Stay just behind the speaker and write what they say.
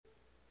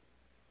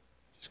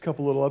Just a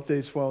couple little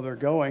updates while they're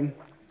going.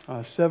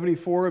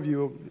 74 of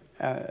you,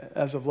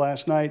 as of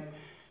last night,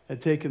 had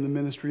taken the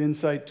Ministry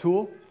Insight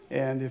tool.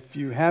 And if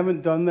you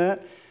haven't done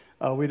that,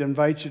 we'd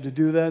invite you to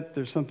do that.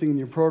 There's something in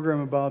your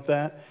program about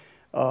that.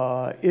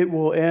 It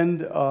will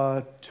end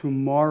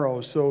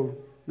tomorrow, so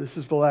this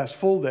is the last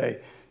full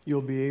day.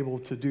 You'll be able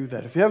to do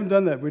that. If you haven't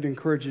done that, we'd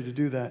encourage you to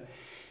do that.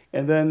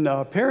 And then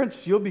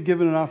parents, you'll be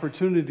given an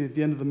opportunity at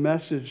the end of the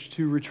message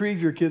to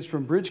retrieve your kids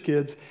from Bridge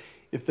Kids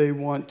if they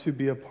want to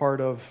be a part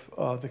of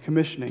the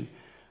commissioning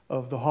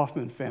of the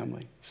Hoffman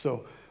family.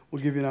 So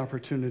we'll give you an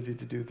opportunity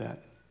to do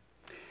that.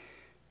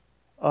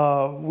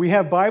 We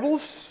have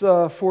Bibles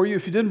for you.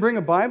 If you didn't bring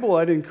a Bible,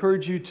 I'd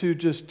encourage you to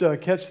just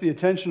catch the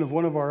attention of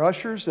one of our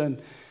ushers, and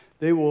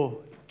they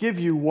will give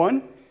you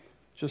one,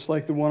 just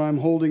like the one I'm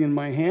holding in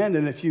my hand.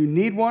 And if you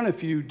need one,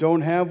 if you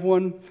don't have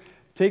one,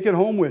 take it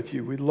home with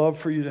you. We'd love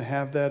for you to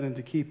have that and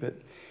to keep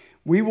it.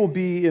 We will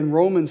be in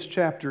Romans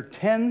chapter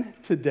 10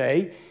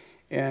 today,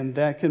 and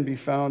that can be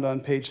found on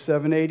page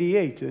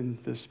 788 in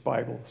this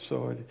Bible.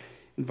 So I'd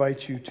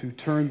invite you to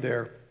turn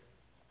there.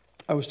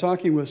 I was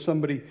talking with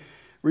somebody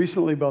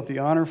recently about the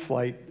honor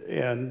flight,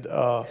 and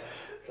an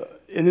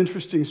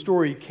interesting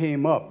story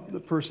came up.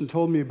 The person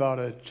told me about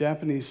a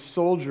Japanese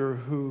soldier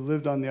who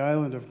lived on the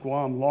island of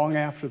Guam long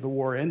after the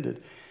war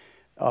ended,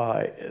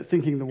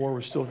 thinking the war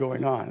was still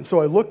going on. And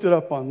so I looked it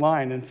up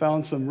online and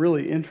found some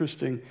really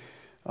interesting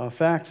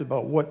facts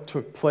about what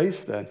took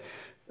place then.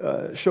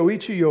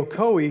 Shoichi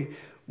Yokoi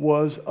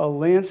was a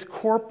lance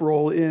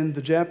corporal in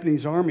the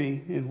Japanese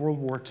army in World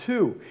War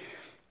II.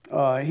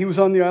 He was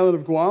on the island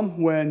of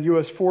Guam when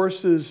U.S.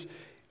 forces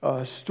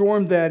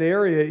stormed that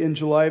area in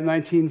July of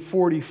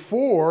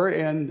 1944,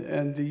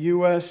 and the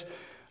U.S.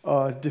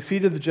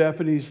 Defeated the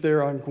Japanese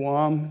there on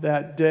Guam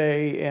that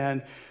day,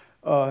 and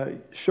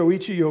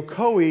Shoichi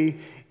Yokoi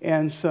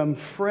and some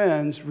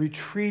friends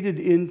retreated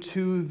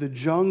into the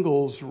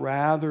jungles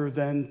rather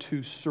than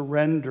to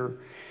surrender.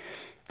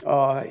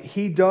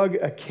 He dug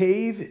a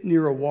cave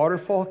near a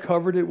waterfall,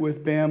 covered it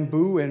with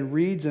bamboo and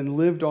reeds, and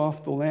lived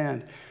off the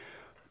land.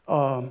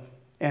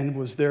 And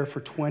was there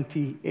for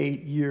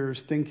 28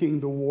 years,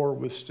 thinking the war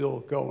was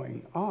still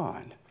going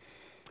on.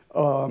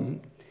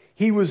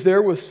 He was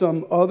there with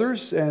some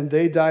others, and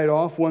they died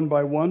off one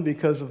by one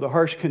because of the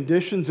harsh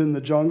conditions in the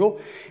jungle.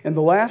 And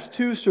the last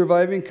two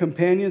surviving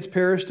companions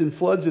perished in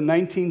floods in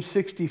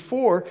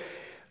 1964,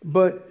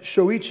 but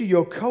Shoichi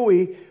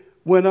Yokoi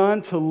went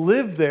on to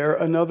live there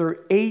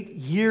another 8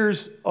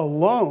 years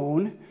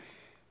alone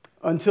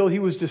until he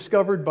was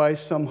discovered by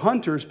some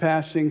hunters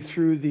passing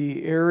through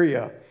the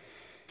area.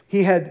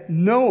 He had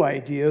no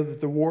idea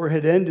that the war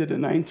had ended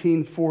in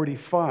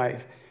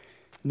 1945.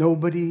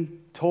 Nobody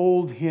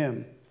told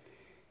him.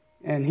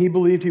 And he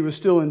believed he was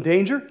still in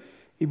danger.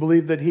 He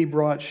believed that he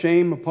brought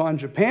shame upon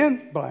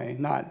Japan by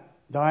not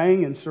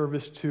dying in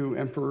service to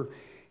Emperor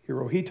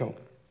Hirohito.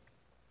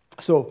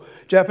 So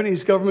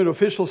Japanese government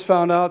officials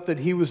found out that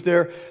he was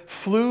there,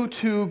 flew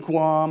to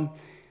Guam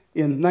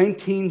in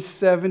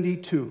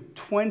 1972,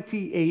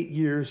 28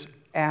 years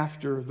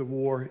after the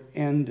war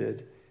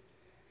ended.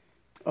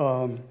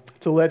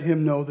 To let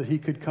him know that he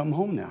could come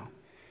home now.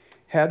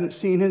 Hadn't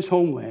seen his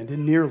homeland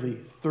in nearly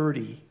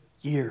 30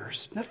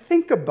 years. Now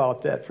think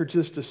about that for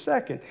just a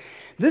second.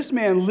 This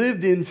man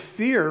lived in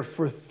fear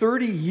for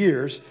 30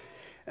 years,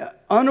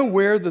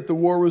 unaware that the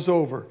war was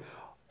over.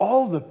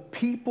 All the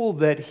people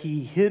that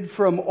he hid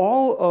from,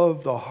 all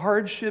of the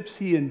hardships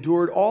he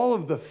endured, all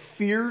of the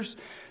fears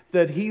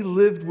that he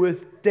lived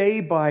with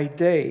day by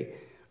day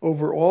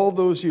over all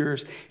those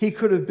years, he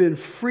could have been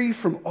free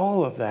from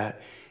all of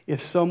that if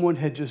someone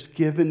had just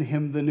given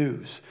him the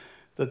news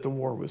that the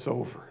war was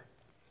over.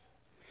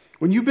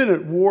 When you've been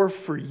at war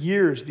for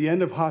years, the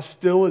end of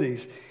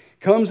hostilities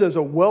comes as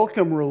a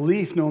welcome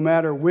relief no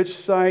matter which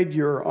side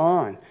you're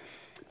on.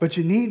 But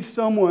you need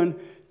someone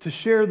to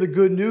share the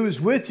good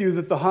news with you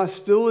that the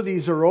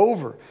hostilities are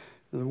over,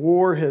 the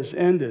war has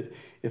ended,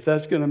 if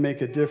that's going to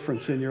make a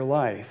difference in your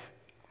life.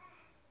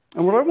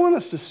 And what I want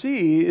us to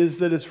see is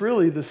that it's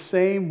really the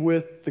same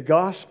with the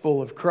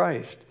gospel of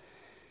Christ.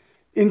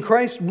 In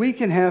Christ, we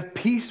can have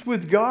peace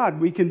with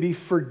God. We can be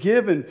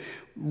forgiven,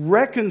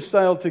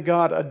 reconciled to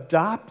God,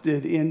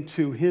 adopted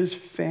into His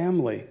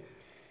family.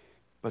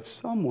 But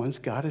someone's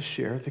got to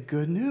share the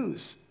good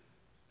news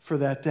for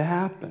that to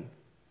happen.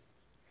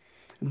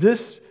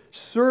 This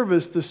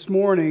service this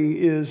morning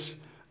is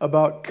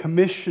about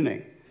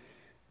commissioning.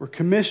 We're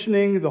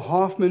commissioning the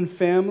Hoffman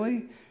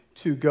family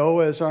to go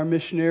as our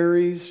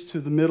missionaries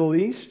to the Middle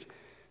East,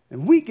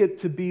 and we get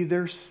to be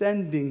their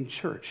sending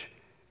church.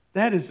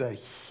 That is a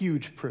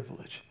huge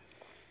privilege.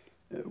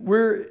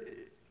 We're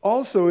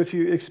also, if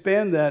you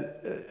expand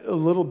that a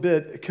little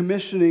bit,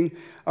 commissioning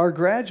our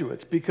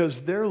graduates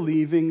because they're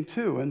leaving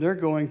too, and they're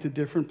going to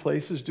different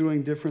places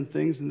doing different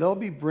things, and they'll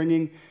be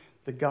bringing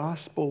the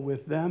gospel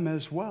with them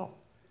as well.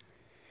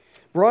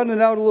 Broaden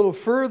it out a little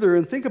further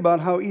and think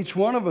about how each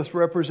one of us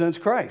represents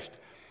Christ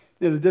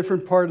in a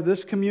different part of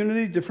this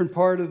community, different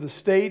part of the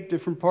state,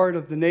 different part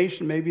of the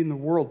nation, maybe in the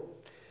world.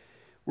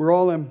 We're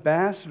all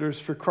ambassadors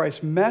for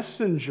Christ,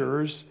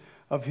 messengers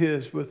of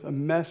his with a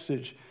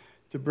message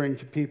to bring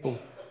to people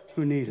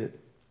who need it.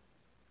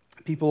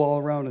 People all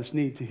around us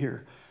need to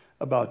hear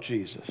about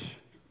Jesus.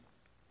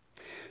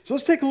 So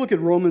let's take a look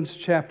at Romans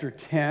chapter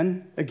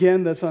 10.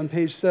 Again, that's on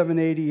page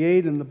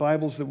 788 in the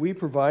Bibles that we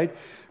provide.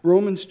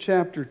 Romans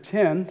chapter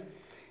 10.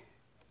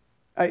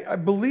 I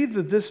believe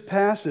that this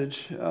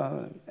passage,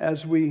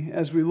 as we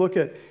look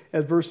at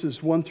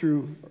verses 1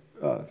 through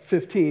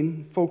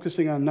 15,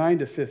 focusing on 9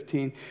 to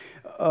 15,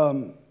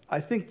 I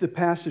think the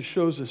passage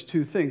shows us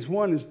two things.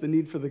 One is the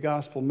need for the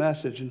gospel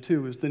message, and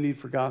two is the need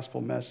for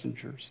gospel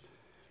messengers.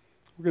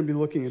 We're going to be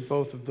looking at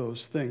both of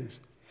those things.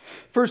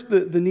 First,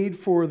 the need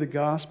for the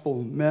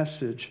gospel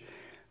message.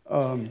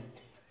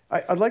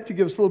 I'd like to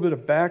give us a little bit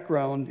of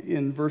background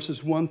in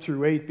verses 1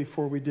 through 8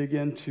 before we dig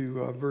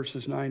into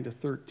verses 9 to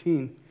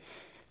 13.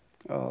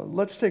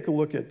 Let's take a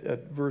look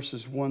at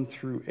verses 1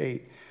 through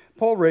 8.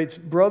 Paul writes,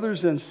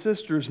 "Brothers and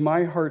sisters,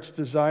 my heart's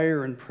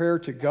desire and prayer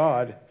to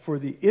God for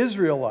the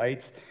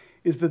Israelites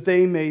is that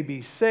they may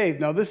be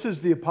saved." Now, this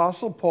is the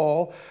Apostle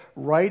Paul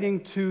writing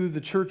to the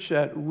church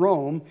at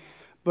Rome,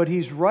 but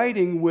he's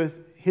writing with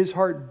his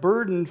heart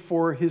burdened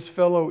for his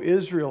fellow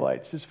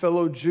Israelites, his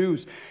fellow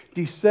Jews,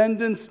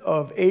 descendants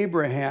of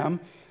Abraham,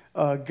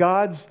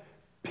 God's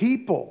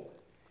people,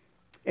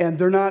 and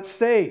they're not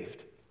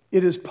saved.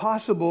 It is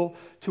possible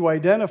to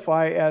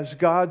identify as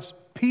God's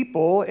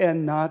people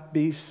and not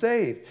be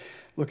saved.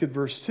 Look at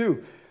verse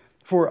 2.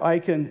 "For I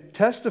can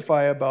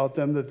testify about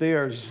them that they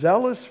are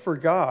zealous for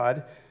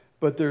God,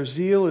 but their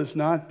zeal is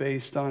not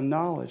based on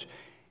knowledge."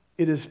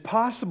 It is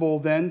possible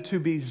then to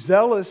be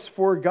zealous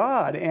for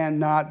God and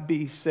not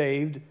be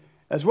saved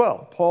as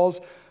well. Paul's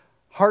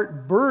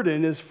heart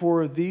burden is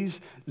for these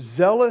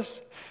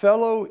zealous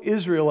fellow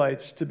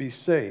Israelites to be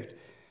saved.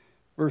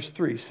 Verse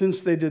 3, "Since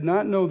they did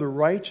not know the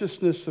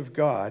righteousness of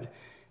God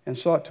and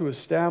sought to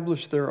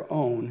establish their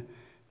own,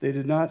 they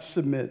did not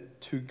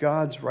submit to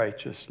God's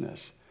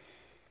righteousness."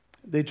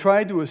 They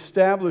tried to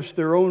establish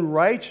their own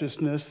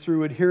righteousness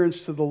through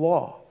adherence to the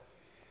law.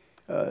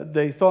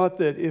 They thought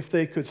that if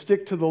they could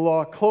stick to the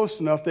law close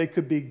enough, they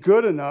could be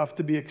good enough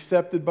to be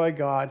accepted by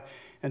God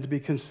and to be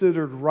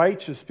considered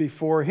righteous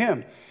before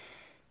Him.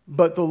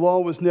 But the law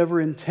was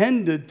never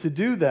intended to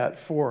do that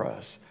for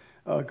us.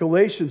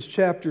 Galatians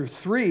chapter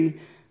 3,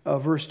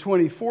 verse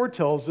 24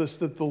 tells us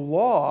that the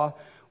law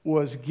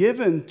was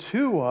given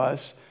to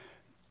us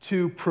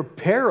to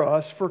prepare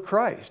us for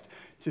Christ,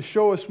 to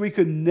show us we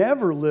could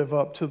never live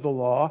up to the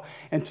law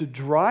and to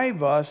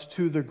drive us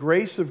to the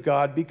grace of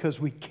God because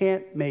we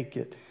can't make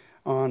it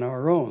on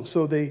our own.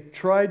 So they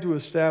tried to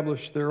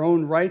establish their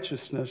own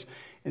righteousness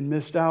and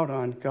missed out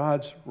on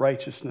God's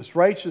righteousness.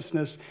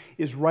 Righteousness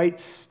is right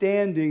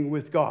standing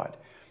with God.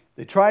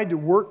 They tried to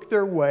work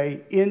their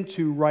way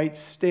into right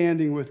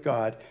standing with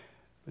God,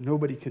 but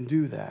nobody can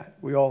do that.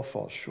 We all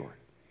fall short.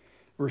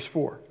 Verse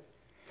 4,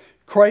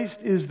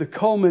 "Christ is the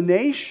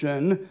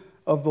culmination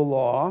of the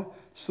law,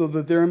 so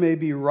that there may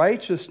be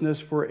righteousness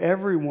for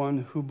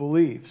everyone who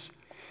believes."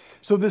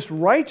 So this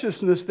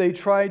righteousness they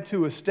tried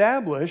to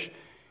establish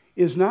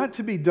is not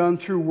to be done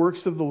through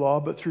works of the law,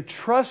 but through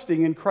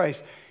trusting in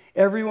Christ.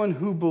 Everyone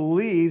who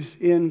believes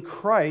in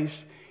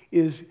Christ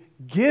is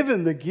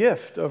given the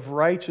gift of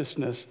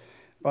righteousness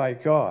by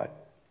God.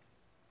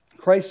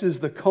 Christ is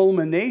the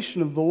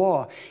culmination of the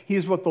law. He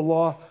is what the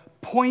law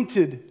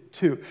pointed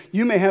to.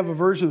 You may have a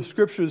version of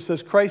Scripture that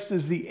says Christ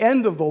is the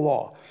end of the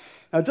law.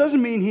 Now, it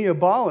doesn't mean He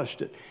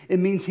abolished it. It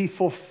means He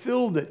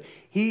fulfilled it.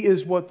 He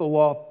is what the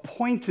law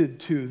pointed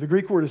to. The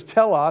Greek word is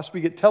telos. We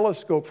get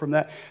telescope from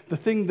that. The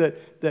thing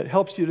that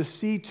helps you to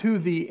see to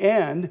the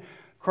end.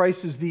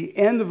 Christ is the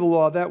end of the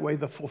law that way,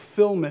 the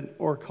fulfillment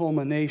or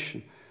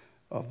culmination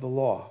of the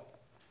law.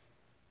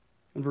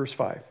 In verse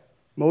 5,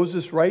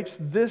 Moses writes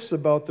this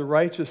about the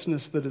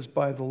righteousness that is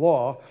by the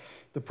law: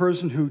 "The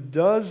person who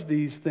does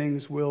these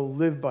things will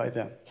live by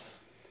them."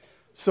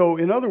 So,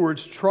 in other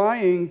words,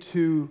 trying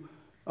to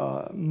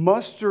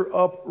muster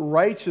up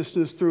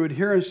righteousness through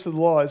adherence to the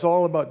law is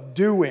all about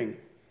doing.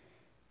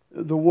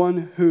 The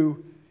one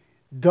who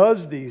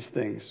does these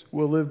things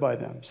will live by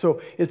them. So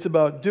it's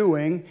about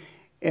doing,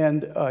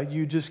 and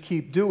you just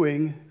keep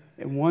doing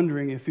and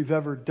wondering if you've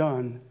ever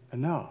done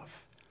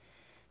enough.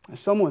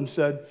 Someone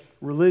said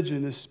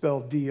religion is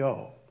spelled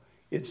D-O.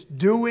 It's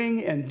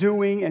doing and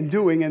doing and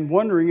doing and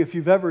wondering if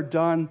you've ever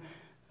done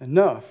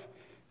enough.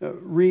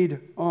 Read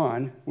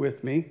on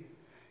with me.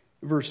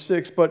 Verse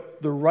 6,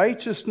 "But the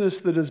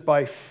righteousness that is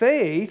by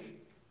faith,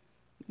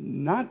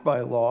 not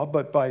by law,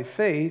 but by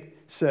faith,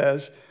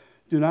 says,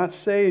 do not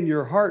say in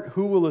your heart,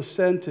 who will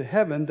ascend to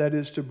heaven, that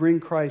is to bring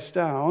Christ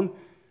down."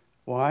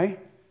 Why?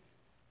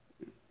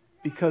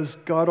 Because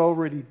God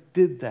already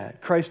did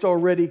that. Christ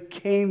already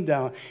came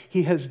down.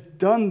 He has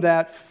done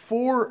that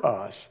for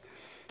us.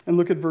 And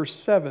look at verse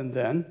 7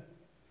 then.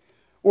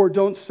 "Or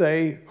don't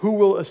say, who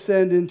will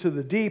ascend into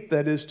the deep,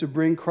 that is to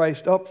bring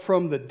Christ up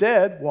from the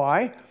dead."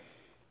 Why?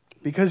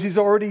 Because He's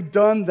already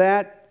done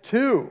that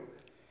too.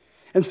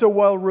 And so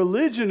while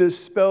religion is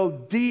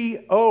spelled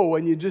D-O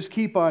and you just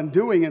keep on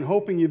doing and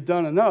hoping you've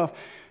done enough,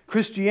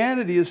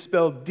 Christianity is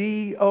spelled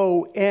D-O-N-E.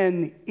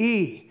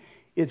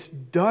 It's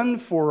done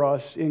for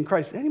us in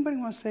Christ. Anybody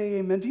want to say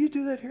amen? Do you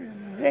do that here?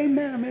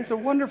 Amen. I mean, it's a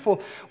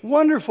wonderful,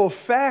 wonderful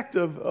fact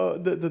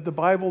of that the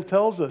Bible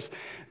tells us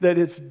that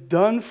it's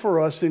done for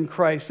us in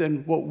Christ.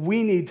 And what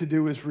we need to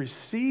do is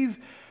receive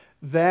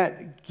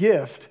that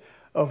gift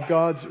of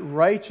God's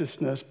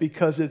righteousness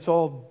because it's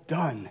all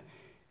done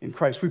in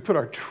Christ. We put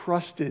our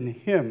trust in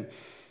Him,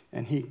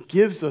 and He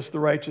gives us the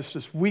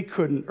righteousness we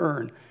couldn't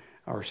earn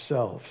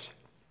ourselves.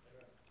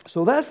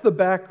 So that's the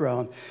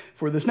background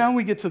for this. Now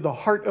we get to the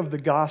heart of the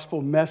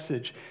gospel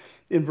message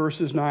in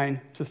verses 9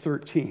 to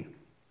 13.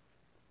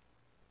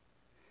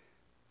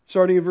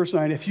 Starting in verse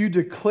 9, if you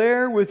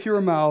declare with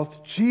your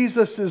mouth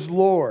Jesus is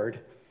Lord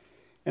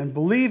and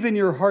believe in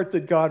your heart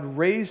that God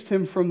raised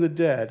Him from the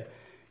dead,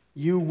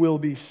 you will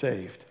be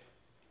saved.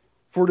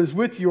 For it is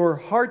with your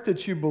heart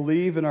that you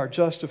believe and are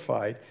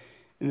justified,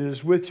 and it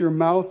is with your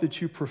mouth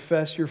that you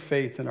profess your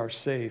faith and are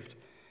saved.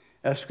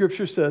 As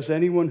Scripture says,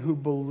 anyone who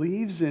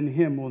believes in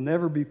Him will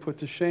never be put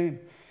to shame.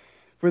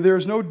 For there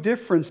is no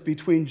difference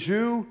between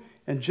Jew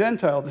and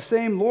Gentile. The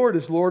same Lord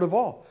is Lord of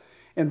all,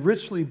 and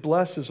richly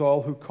blesses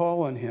all who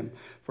call on Him.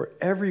 For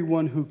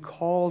everyone who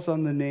calls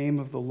on the name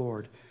of the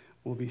Lord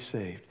will be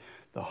saved.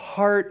 The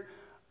heart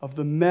of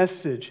the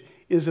message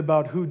is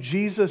about who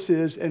Jesus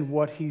is and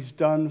what He's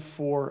done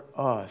for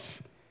us.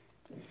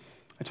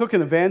 I took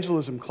an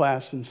evangelism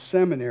class in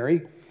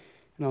seminary,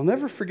 and I'll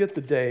never forget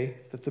the day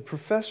that the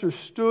professor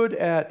stood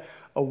at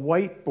a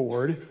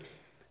whiteboard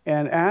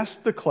and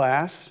asked the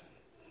class,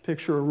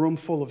 picture a room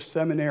full of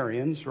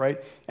seminarians,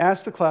 right?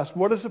 Asked the class,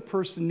 what does a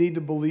person need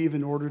to believe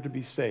in order to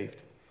be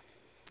saved?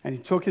 And he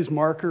took his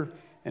marker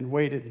and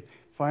waited.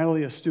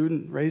 Finally, a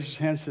student raised his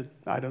hand and said,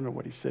 I don't know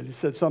what he said. He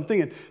said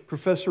something, and the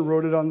professor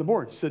wrote it on the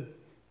board. He said,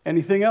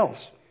 anything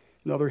else?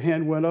 Another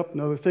hand went up,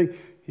 another thing.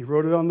 He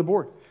wrote it on the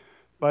board.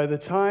 By the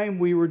time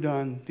we were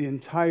done, the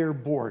entire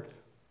board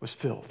was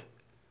filled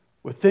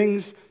with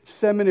things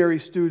seminary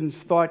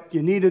students thought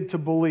you needed to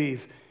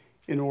believe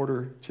in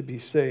order to be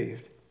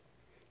saved.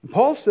 And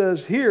Paul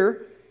says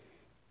here,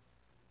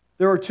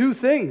 there are two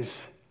things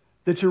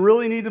that you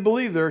really need to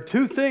believe. There are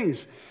two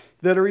things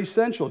that are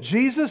essential.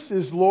 Jesus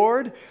is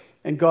Lord,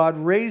 and God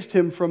raised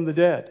Him from the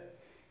dead.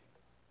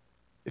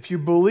 If you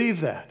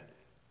believe that,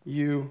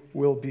 you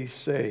will be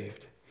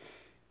saved.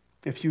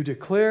 If you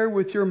declare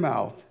with your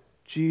mouth,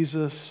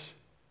 Jesus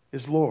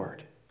is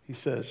Lord, he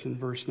says in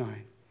verse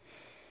 9.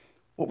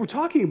 What we're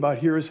talking about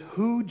here is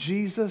who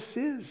Jesus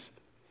is.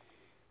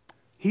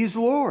 He's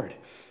Lord.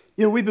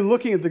 You know, we've been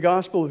looking at the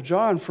Gospel of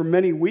John for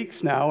many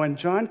weeks now, and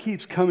John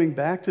keeps coming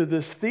back to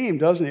this theme,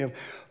 doesn't he, of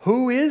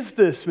who is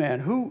this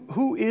man?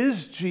 Who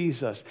is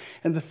Jesus?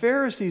 And the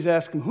Pharisees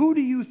ask him, who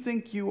do you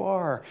think you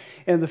are?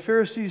 And the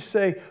Pharisees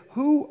say,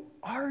 who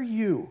are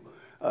you?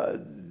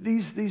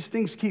 These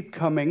things keep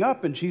coming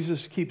up, and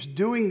Jesus keeps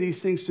doing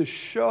these things to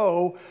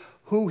show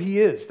who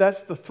He is.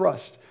 That's the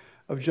thrust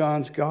of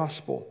John's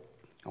Gospel.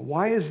 Now,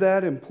 why is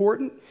that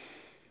important?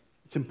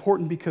 It's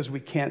important because we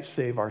can't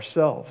save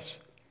ourselves.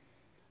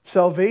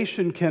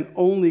 Salvation can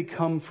only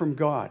come from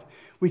God.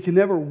 We can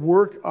never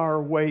work our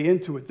way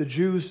into it. The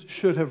Jews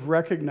should have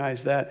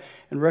recognized that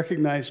and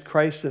recognized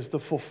Christ as the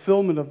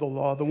fulfillment of the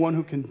law, the one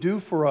who can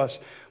do for us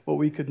what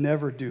we could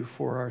never do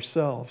for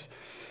ourselves.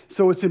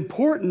 So it's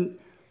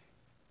important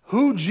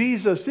who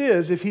Jesus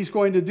is if He's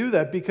going to do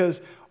that,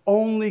 because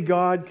only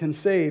God can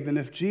save. And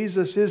if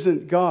Jesus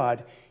isn't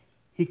God,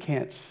 He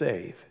can't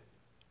save.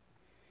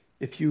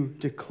 If you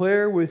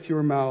declare with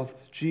your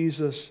mouth,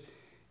 Jesus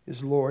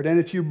is Lord, and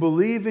if you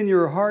believe in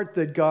your heart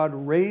that God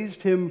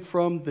raised Him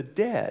from the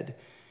dead,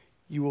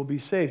 you will be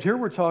saved. Here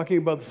we're talking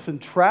about the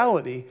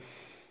centrality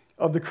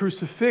of the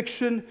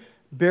crucifixion,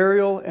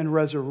 burial, and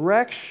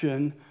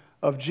resurrection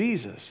of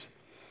Jesus.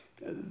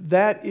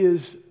 That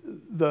is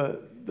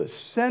the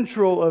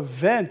central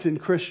event in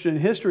Christian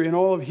history and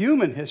all of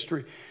human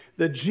history,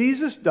 that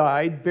Jesus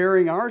died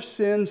bearing our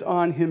sins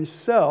on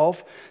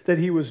Himself, that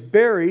He was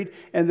buried,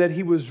 and that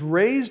He was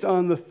raised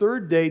on the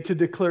third day to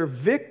declare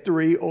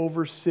victory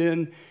over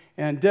sin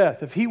and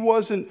death. If He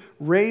wasn't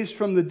raised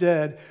from the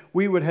dead,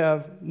 we would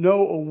have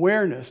no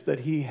awareness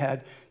that He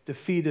had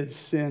defeated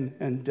sin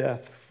and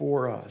death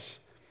for us.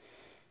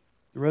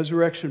 The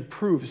resurrection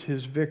proves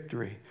His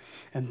victory.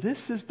 And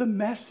this is the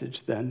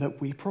message then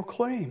that we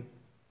proclaim.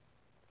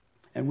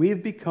 And we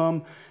have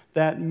become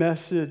that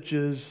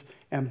message's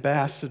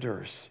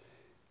ambassadors,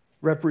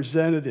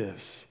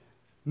 representatives,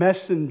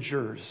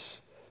 messengers.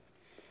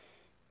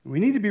 We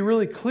need to be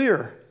really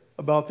clear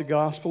about the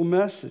gospel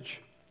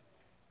message.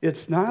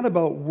 It's not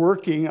about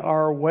working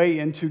our way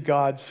into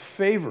God's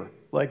favor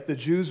like the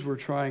Jews were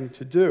trying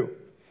to do.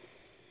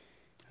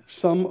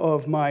 Some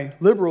of my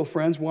liberal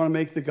friends want to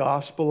make the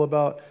gospel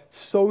about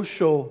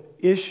social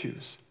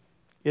issues.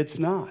 It's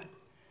not.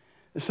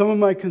 Some of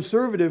my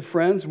conservative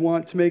friends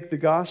want to make the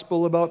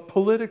gospel about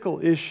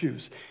political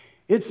issues.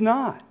 It's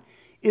not.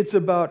 It's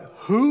about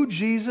who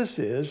Jesus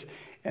is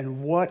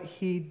and what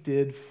He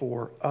did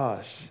for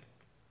us.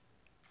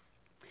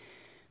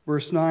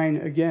 Verse 9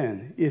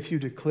 again, if you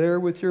declare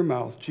with your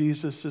mouth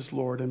Jesus is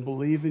Lord and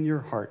believe in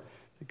your heart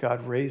that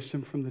God raised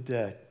him from the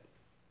dead,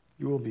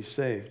 you will be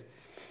saved.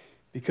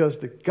 Because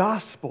the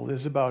gospel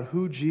is about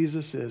who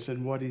Jesus is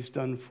and what he's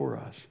done for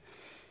us.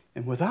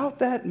 And without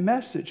that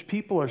message,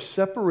 people are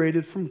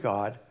separated from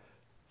God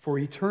for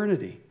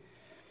eternity.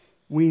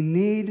 We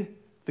need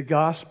the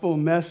gospel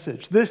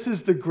message. This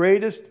is the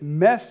greatest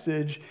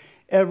message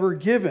ever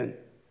given.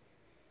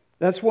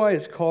 That's why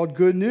it's called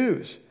good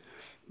news.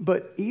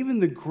 But even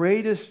the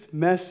greatest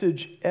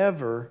message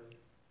ever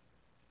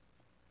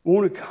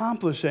won't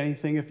accomplish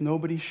anything if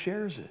nobody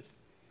shares it.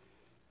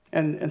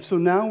 And so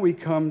now we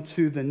come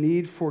to the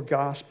need for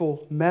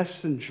gospel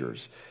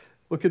messengers.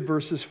 Look at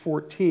verses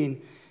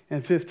 14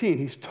 and 15.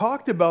 He's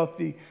talked about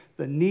the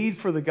need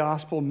for the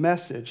gospel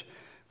message.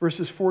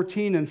 Verses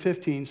 14 and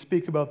 15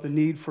 speak about the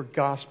need for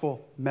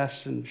gospel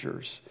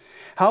messengers.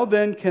 How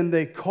then can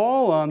they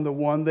call on the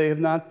one they have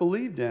not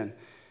believed in?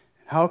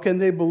 How can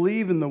they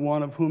believe in the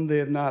one of whom they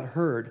have not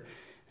heard?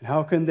 And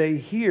how can they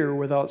hear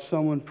without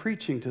someone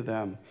preaching to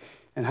them?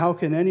 And how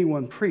can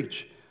anyone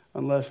preach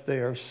unless they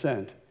are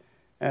sent?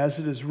 As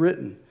it is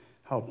written,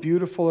 how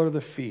beautiful are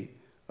the feet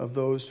of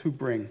those who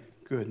bring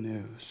good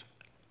news.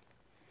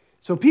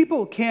 So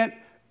people can't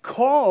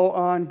call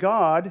on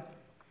God.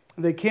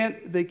 They can't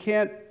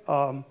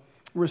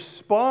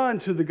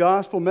respond to the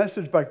gospel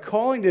message by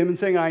calling to him and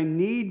saying, I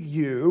need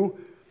you,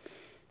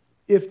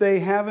 if they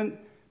haven't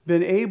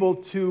been able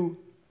to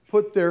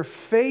put their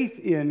faith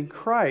in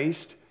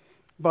Christ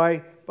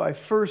by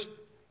first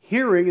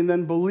hearing and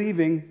then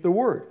believing the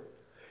word.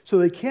 So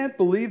they can't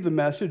believe the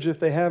message if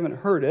they haven't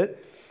heard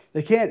it.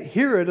 They can't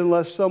hear it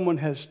unless someone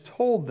has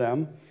told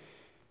them,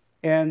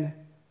 and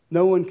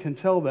no one can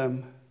tell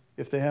them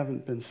if they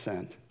haven't been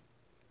sent.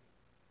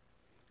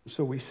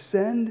 So we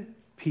send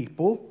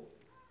people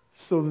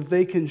so that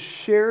they can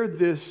share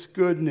this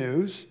good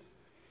news,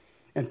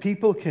 and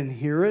people can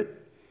hear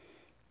it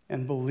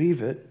and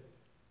believe it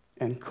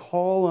and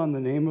call on the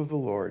name of the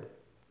Lord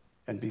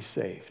and be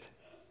saved.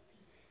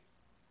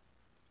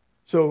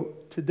 So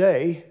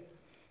today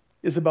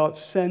is about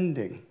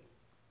sending.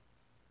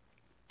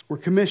 We're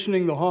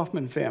commissioning the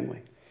Hoffman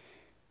family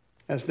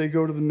as they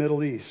go to the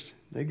Middle East.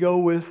 They go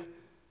with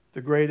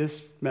the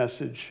greatest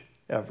message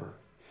ever.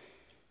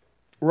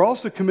 We're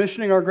also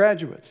commissioning our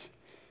graduates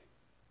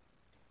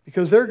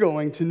because they're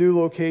going to new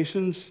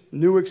locations,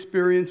 new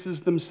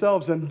experiences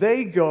themselves, and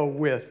they go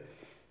with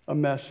a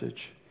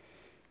message.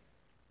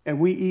 And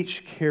we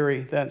each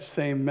carry that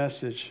same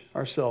message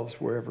ourselves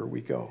wherever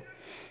we go.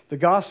 The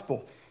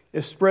gospel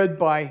is spread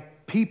by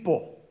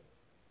people.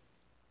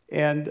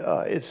 And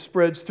it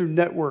spreads through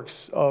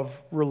networks of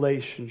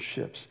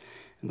relationships.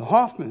 And the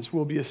Hoffmans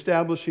will be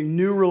establishing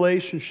new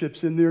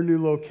relationships in their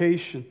new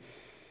location.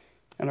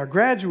 And our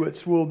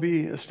graduates will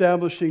be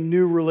establishing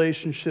new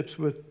relationships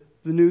with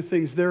the new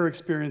things they're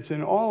experiencing.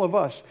 And all of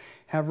us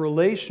have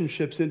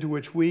relationships into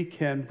which we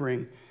can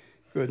bring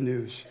good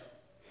news.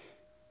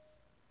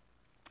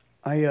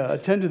 I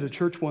attended a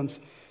church once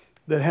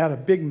that had a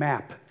big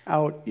map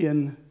out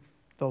in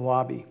the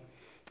lobby.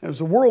 It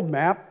was a world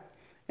map.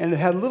 And it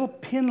had little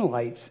pin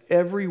lights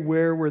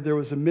everywhere where there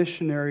was a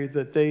missionary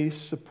that they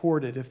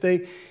supported. If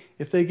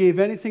they gave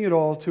anything at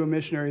all to a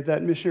missionary,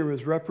 that missionary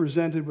was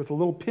represented with a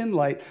little pin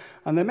light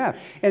on the map.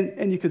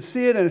 And you could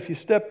see it, and if you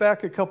step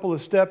back a couple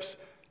of steps,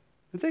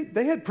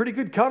 they had pretty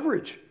good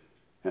coverage.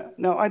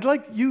 Now, I'd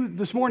like you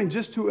this morning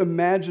just to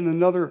imagine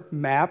another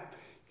map,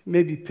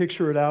 maybe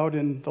picture it out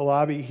in the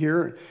lobby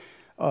here.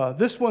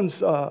 This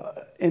one's an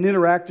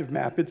interactive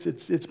map.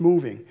 It's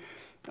moving.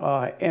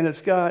 And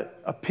it's got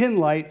a pin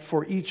light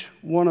for each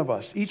one of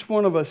us. Each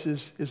one of us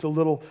is a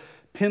little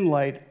pin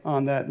light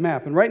on that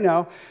map. And right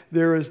now,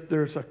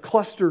 there's a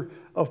cluster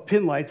of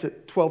pin lights at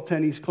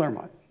 1210 East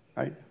Claremont,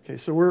 right? Okay,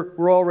 so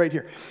we're all right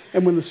here.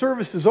 And when the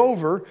service is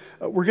over,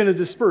 we're going to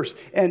disperse.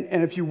 And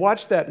if you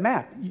watch that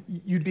map,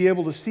 you'd be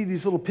able to see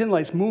these little pin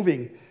lights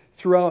moving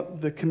throughout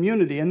the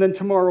community. And then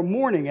tomorrow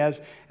morning,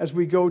 as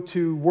we go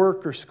to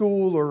work or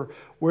school or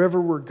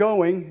wherever we're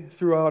going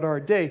throughout our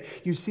day,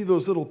 you see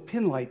those little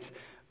pin lights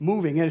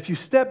moving. And if you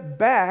step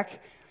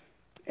back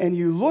and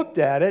you looked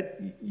at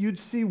it, you'd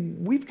see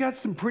we've got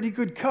some pretty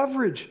good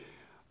coverage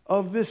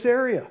of this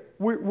area.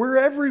 We're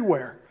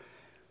everywhere.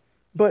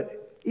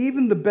 But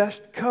even the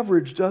best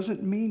coverage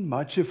doesn't mean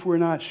much if we're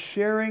not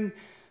sharing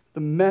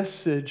the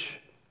message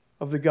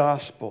of the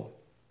gospel.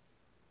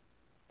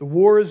 The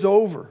war is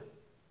over.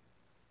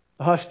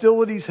 The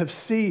hostilities have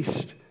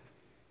ceased.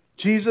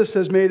 Jesus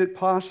has made it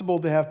possible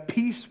to have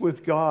peace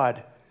with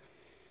God.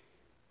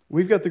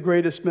 We've got the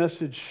greatest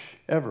message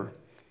ever,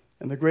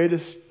 and the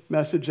greatest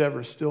message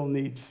ever still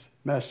needs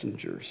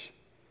messengers.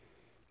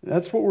 And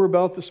that's what we're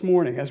about this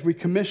morning. As we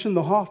commission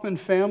the Hoffman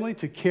family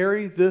to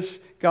carry this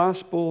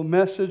gospel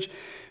message,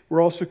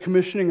 we're also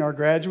commissioning our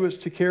graduates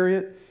to carry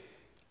it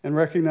and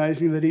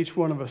recognizing that each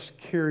one of us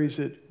carries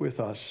it with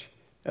us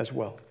as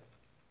well.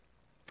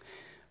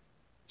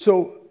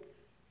 So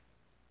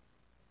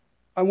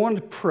I want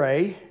to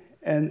pray,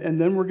 and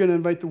then we're going to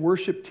invite the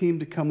worship team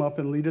to come up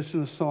and lead us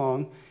in a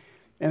song.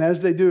 And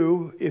as they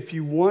do, if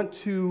you want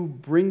to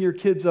bring your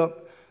kids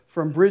up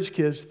from Bridge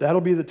Kids,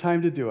 that'll be the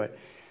time to do it.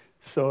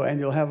 So, and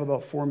you'll have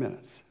about 4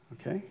 minutes,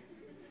 okay?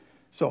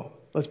 So,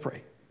 let's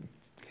pray.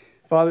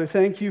 Father,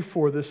 thank you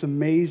for this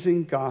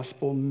amazing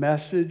gospel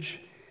message.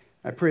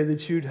 I pray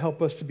that you'd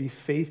help us to be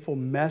faithful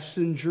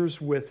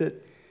messengers with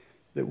it,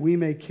 that we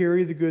may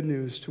carry the good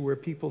news to where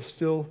people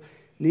still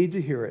need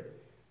to hear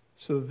it,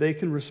 so that they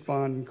can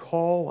respond and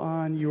call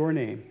on your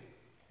name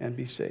and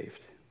be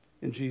saved.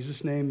 In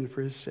Jesus' name and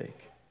for his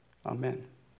sake, amen.